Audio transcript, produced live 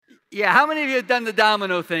Yeah, how many of you have done the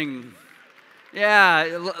domino thing?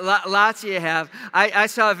 Yeah, lots of you have. I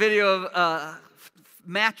saw a video of a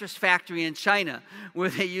mattress factory in China where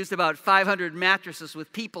they used about 500 mattresses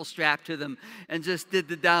with people strapped to them and just did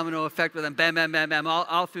the domino effect with them. Bam, bam, bam, bam,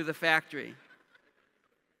 all through the factory.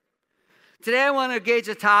 Today I want to gauge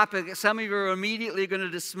a topic that some of you are immediately going to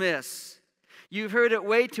dismiss. You've heard it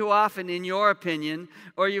way too often in your opinion,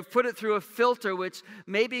 or you've put it through a filter which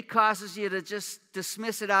maybe causes you to just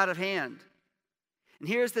dismiss it out of hand. And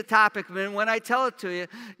here's the topic, and when I tell it to you,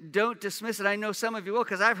 don't dismiss it. I know some of you will,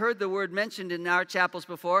 because I've heard the word mentioned in our chapels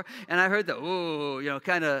before, and I heard the, ooh,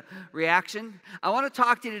 kind of reaction. I want to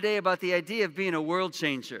talk to you today about the idea of being a world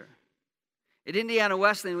changer. At Indiana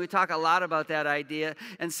Wesleyan, we talk a lot about that idea,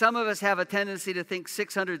 and some of us have a tendency to think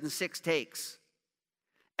 606 takes.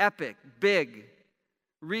 Epic, big,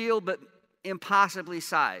 real, but impossibly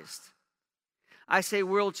sized. I say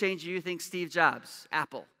world changer, you think Steve Jobs,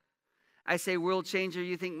 Apple. I say world changer,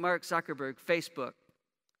 you think Mark Zuckerberg, Facebook.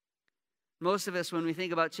 Most of us, when we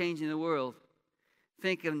think about changing the world,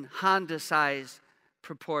 think in Honda-sized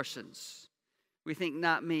proportions. We think,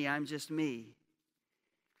 not me, I'm just me.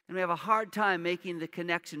 And we have a hard time making the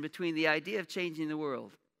connection between the idea of changing the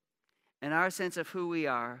world and our sense of who we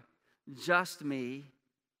are, just me,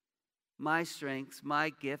 my strengths,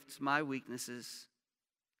 my gifts, my weaknesses.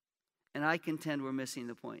 And I contend we're missing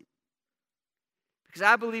the point. Because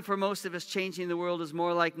I believe for most of us, changing the world is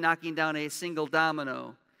more like knocking down a single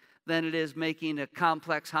domino than it is making a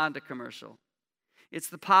complex Honda commercial. It's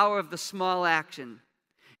the power of the small action.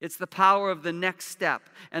 It's the power of the next step,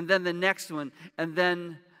 and then the next one, and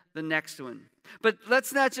then the next one. But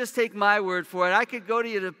let's not just take my word for it. I could go to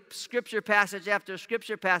you to scripture passage after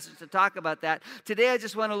scripture passage to talk about that. Today I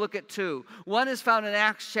just want to look at two. One is found in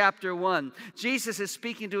Acts chapter 1. Jesus is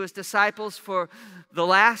speaking to his disciples for the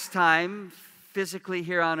last time physically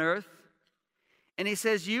here on earth. And he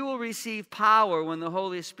says, you will receive power when the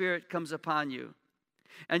Holy Spirit comes upon you.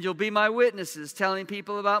 And you'll be my witnesses, telling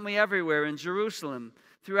people about me everywhere, in Jerusalem,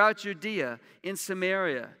 throughout Judea, in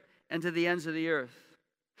Samaria, and to the ends of the earth.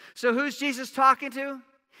 So who's Jesus talking to?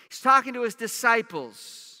 He's talking to his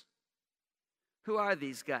disciples. Who are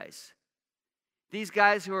these guys? These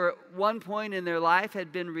guys who are at one point in their life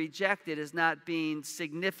had been rejected as not being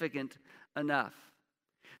significant enough.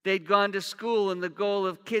 They'd gone to school, and the goal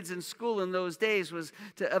of kids in school in those days was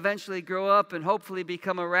to eventually grow up and hopefully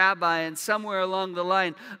become a rabbi. And somewhere along the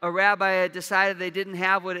line, a rabbi had decided they didn't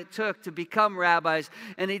have what it took to become rabbis.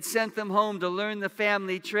 And he'd sent them home to learn the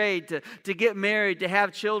family trade, to get married, to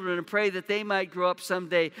have children, and pray that they might grow up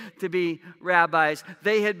someday to be rabbis.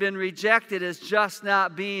 They had been rejected as just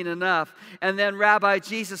not being enough. And then Rabbi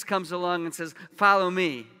Jesus comes along and says, follow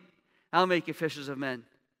me. I'll make you fishers of men.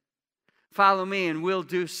 Follow me and we'll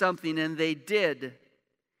do something. And they did.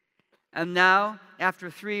 And now, after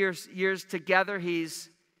 3 years together, he's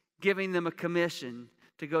giving them a commission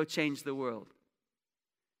to go change the world.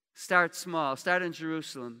 Start small. Start in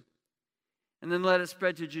Jerusalem. And then let it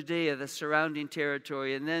spread to Judea, the surrounding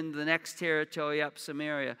territory. And then the next territory up,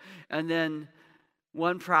 Samaria. And then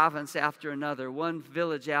one province after another. One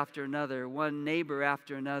village after another. One neighbor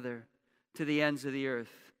after another. To the ends of the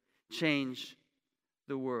earth. Change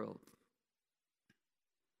the world.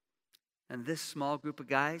 And this small group of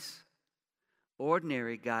guys,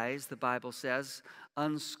 ordinary guys, the Bible says,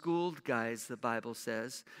 unschooled guys, the Bible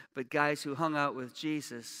says, but guys who hung out with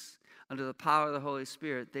Jesus under the power of the Holy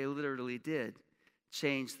Spirit, they literally did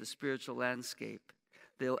change the spiritual landscape,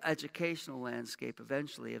 the educational landscape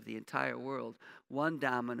eventually of the entire world, one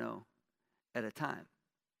domino at a time.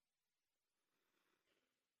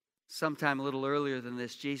 Sometime a little earlier than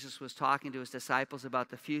this, Jesus was talking to his disciples about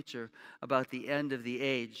the future, about the end of the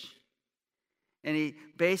age. And he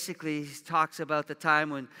basically talks about the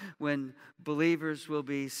time when believers will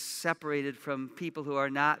be separated from people who are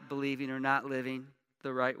not believing or not living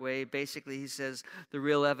the right way. Basically, he says the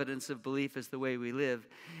real evidence of belief is the way we live.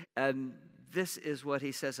 And this is what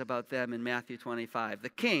he says about them in Matthew 25. The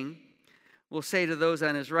king will say to those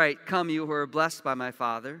on his right, come, you who are blessed by my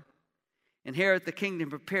Father, inherit the kingdom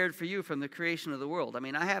prepared for you from the creation of the world. I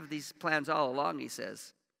mean, I have these plans all along, he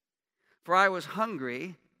says. For I was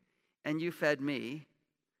hungry, and you fed me.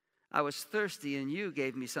 I was thirsty, and you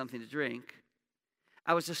gave me something to drink.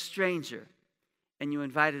 I was a stranger, and you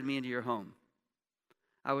invited me into your home.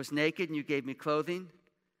 I was naked, and you gave me clothing.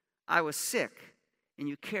 I was sick, and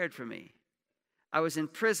you cared for me. I was in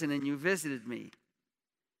prison, and you visited me.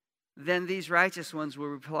 Then these righteous ones will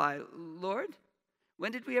reply, Lord,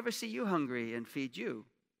 when did we ever see you hungry and feed you?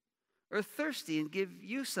 Or thirsty and give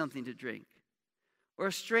you something to drink? Or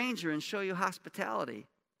a stranger and show you hospitality?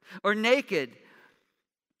 Or naked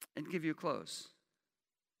and give you clothes?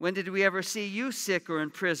 When did we ever see you sick or in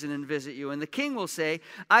prison and visit you? And the king will say,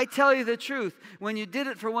 I tell you the truth, when you did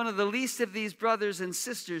it for one of the least of these brothers and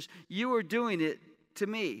sisters, you were doing it to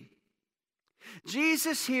me.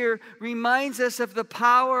 Jesus here reminds us of the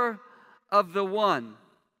power of the one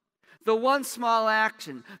small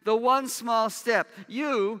action, the one small step.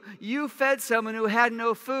 You fed someone who had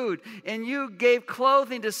no food, and you gave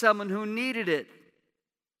clothing to someone who needed it.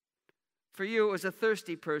 For you, it was a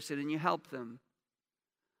thirsty person, and you helped them.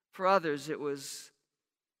 For others, it was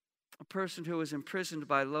a person who was imprisoned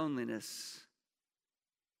by loneliness,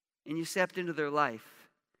 and you stepped into their life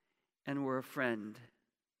and were a friend.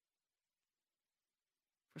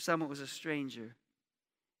 For some, it was a stranger,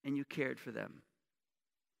 and you cared for them.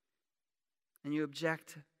 And you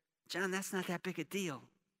object, John, that's not that big a deal.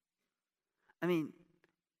 I mean,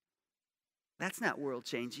 that's not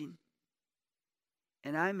world-changing.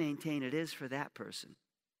 And I maintain it is for that person.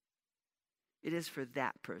 It is for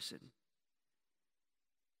that person.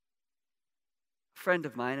 A friend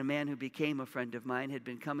of mine, a man who became a friend of mine, had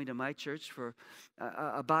been coming to my church for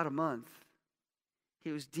about a month.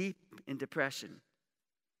 He was deep in depression.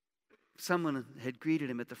 Someone had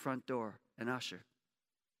greeted him at the front door, an usher.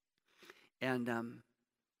 And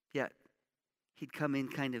yet, he'd come in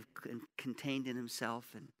kind of contained in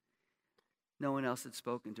himself, and no one else had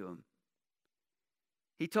spoken to him.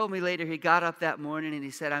 He told me later he got up that morning and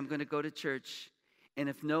he said, I'm going to go to church, and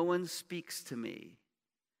if no one speaks to me,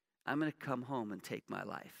 I'm going to come home and take my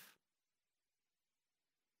life.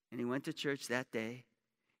 And he went to church that day,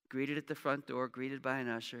 greeted at the front door, greeted by an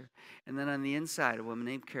usher, and then on the inside, a woman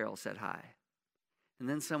named Carol said hi. And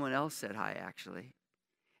then someone else said hi, actually.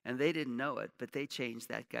 And they didn't know it, but they changed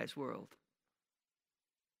that guy's world.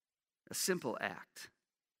 A simple act.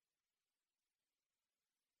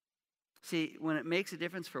 See, when it makes a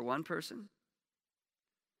difference for one person,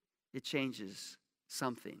 it changes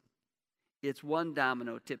something. It's one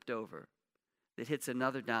domino tipped over that hits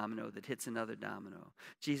another domino, that hits another domino.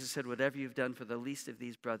 Jesus said, whatever you've done for the least of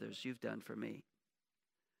these brothers, you've done for me.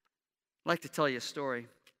 I'd like to tell you a story.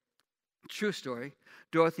 True story.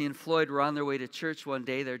 Dorothy and Floyd were on their way to church one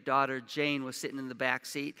day. Their daughter, Jane, was sitting in the back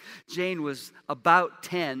seat. Jane was about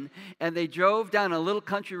 10, and they drove down a little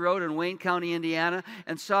country road in Wayne County, Indiana,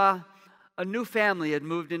 and saw a new family had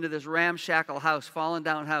moved into this ramshackle house, fallen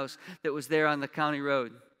down house that was there on the county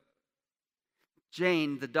road.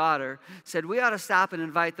 Jane, the daughter, said, we ought to stop and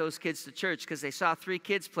invite those kids to church, because they saw 3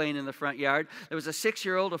 kids playing in the front yard. There was a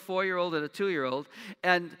 6-year-old, a 4-year-old, and a 2-year-old.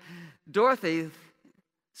 And Dorothy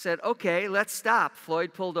said, okay, let's stop.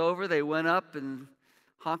 Floyd pulled over. They went up and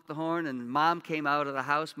honked the horn, and Mom came out of the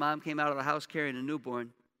house. Mom came out of the house carrying a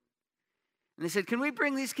newborn. And they said, can we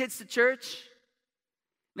bring these kids to church?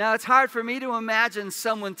 Now, it's hard for me to imagine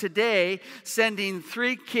someone today sending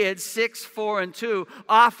 3 kids, 6, 4, and 2,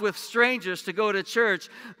 off with strangers to go to church,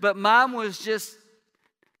 but Mom was just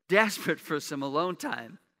desperate for some alone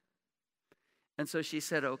time. And so she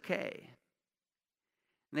said, okay.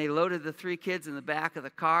 And they loaded the 3 kids in the back of the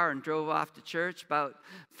car and drove off to church about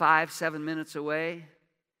 5-7 minutes away.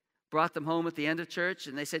 Brought them home at the end of church,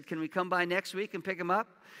 and they said, can we come by next week and pick them up?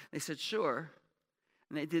 They said, sure.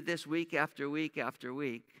 And they did this week after week after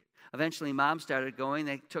week. Eventually, Mom started going.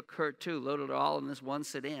 They took her too, loaded her all in this one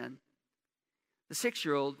sedan. The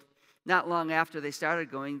 6-year-old, not long after they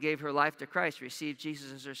started going, gave her life to Christ, received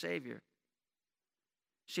Jesus as her Savior.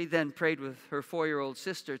 She then prayed with her 4-year-old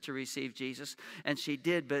sister to receive Jesus, and she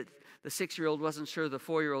did, but the 6-year-old wasn't sure the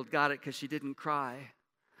 4-year-old got it because she didn't cry.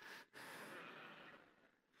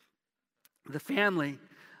 The family,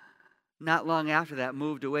 not long after that,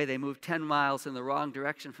 moved away. They moved 10 miles in the wrong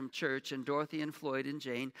direction from church, and Dorothy and Floyd and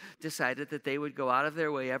Jane decided that they would go out of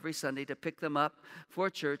their way every Sunday to pick them up for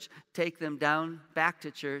church, take them down back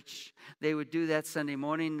to church. They would do that Sunday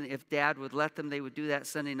morning. If Dad would let them, they would do that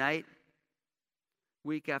Sunday night,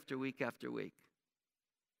 week after week after week.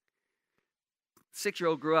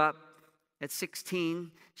 6-year-old grew up. At 16,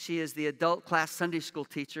 she is the adult class Sunday school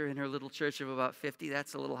teacher in her little church of about 50.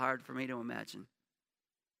 That's a little hard for me to imagine.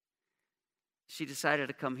 She decided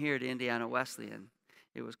to come here to Indiana Wesleyan.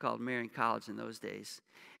 It was called Marian College in those days.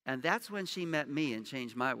 And that's when she met me and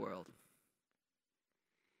changed my world.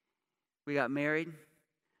 We got married,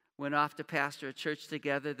 went off to pastor a church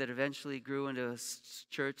together that eventually grew into a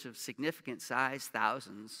church of significant size,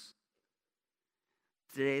 thousands.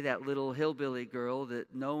 Today, that little hillbilly girl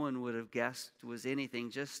that no one would have guessed was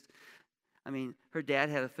anything, her dad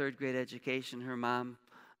had a 3rd grade education, her mom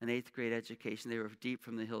an 8th grade education. They were deep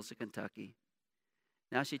from the hills of Kentucky.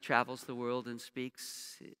 Now she travels the world and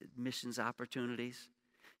speaks at missions opportunities.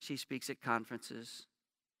 She speaks at conferences.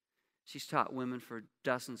 She's taught women for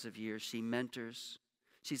dozens of years. She mentors.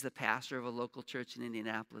 She's the pastor of a local church in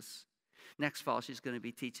Indianapolis. Next fall, she's going to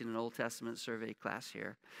be teaching an Old Testament survey class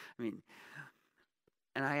here. And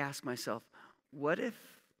I ask myself, what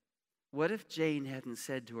if Jane hadn't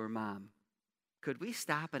said to her mom, could we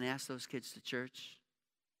stop and ask those kids to church?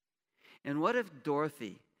 And what if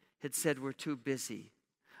Dorothy had said, we're too busy?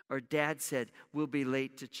 Or Dad said, we'll be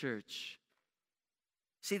late to church?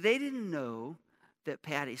 See, they didn't know that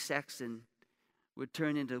Patty Sexton would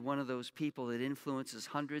turn into one of those people that influences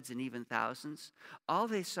hundreds and even thousands. All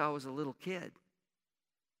they saw was a little kid.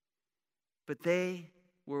 But they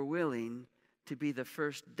were willing to be the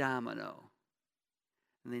first domino.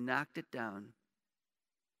 And they knocked it down,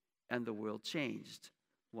 and the world changed.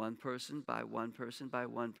 One person by one person by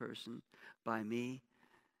one person, by me.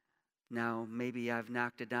 Now, maybe I've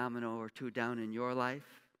knocked a domino or two down in your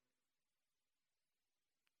life.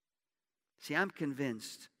 See, I'm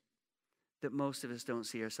convinced that most of us don't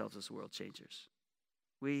see ourselves as world changers.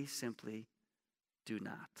 We simply do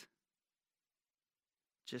not.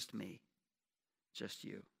 Just me. Just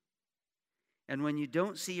you. And when you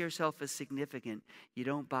don't see yourself as significant, you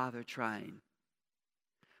don't bother trying.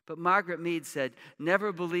 But Margaret Mead said,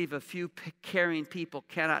 never believe a few caring people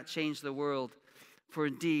cannot change the world, for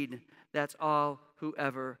indeed, that's all who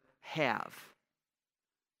ever have.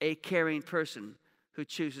 A caring person who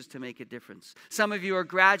chooses to make a difference. Some of you are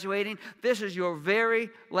graduating. This is your very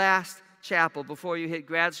last chapel before you hit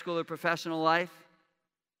grad school or professional life.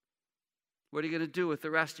 What are you going to do with the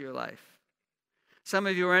rest of your life? Some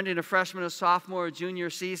of you are ending a freshman, a sophomore, or junior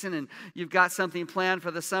season, and you've got something planned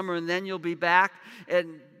for the summer, and then you'll be back.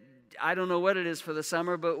 And I don't know what it is for the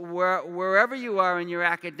summer, but wherever you are in your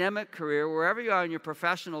academic career, wherever you are in your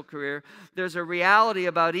professional career, there's a reality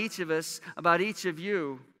about each of us, about each of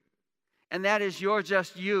you, and that is you're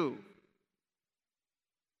just you.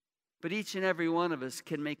 But each and every one of us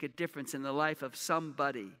can make a difference in the life of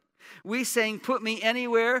somebody. We saying, put me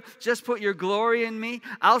anywhere, just put your glory in me,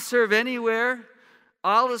 I'll serve anywhere.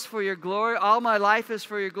 All is for your glory. All my life is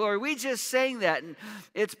for your glory. We just sang that, and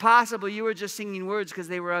it's possible you were just singing words because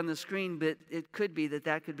they were on the screen, but it could be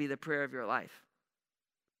that could be the prayer of your life.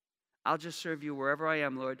 I'll just serve you wherever I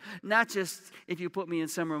am, Lord. Not just if you put me in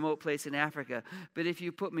some remote place in Africa, but if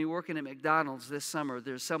you put me working at McDonald's this summer,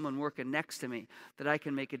 there's someone working next to me that I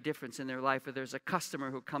can make a difference in their life, or there's a customer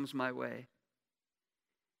who comes my way.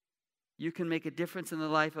 You can make a difference in the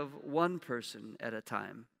life of one person at a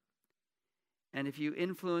time. And if you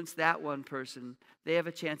influence that one person, they have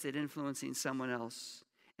a chance at influencing someone else.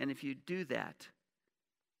 And if you do that,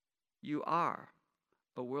 you are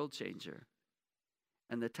a world changer.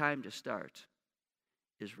 And the time to start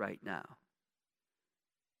is right now.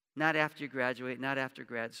 Not after you graduate, not after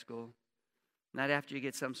grad school, not after you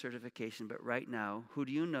get some certification, but right now. Who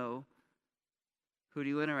do you know? Who do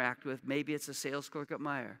you interact with? Maybe it's a sales clerk at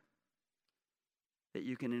Meijer that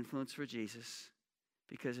you can influence for Jesus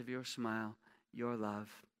because of your smile, your love,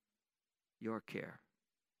 your care.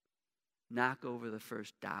 Knock over the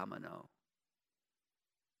first domino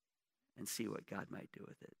and see what God might do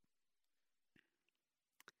with it.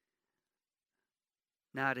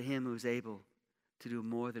 Now to him who's able to do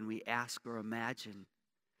more than we ask or imagine,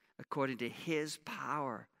 according to his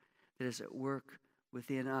power that is at work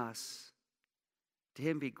within us. To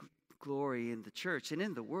him be glory in the church and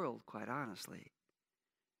in the world, quite honestly,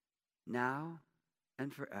 now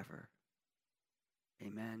and forever.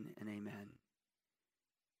 Amen and amen.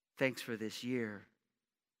 Thanks for this year.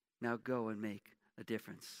 Now go and make a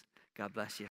difference. God bless you.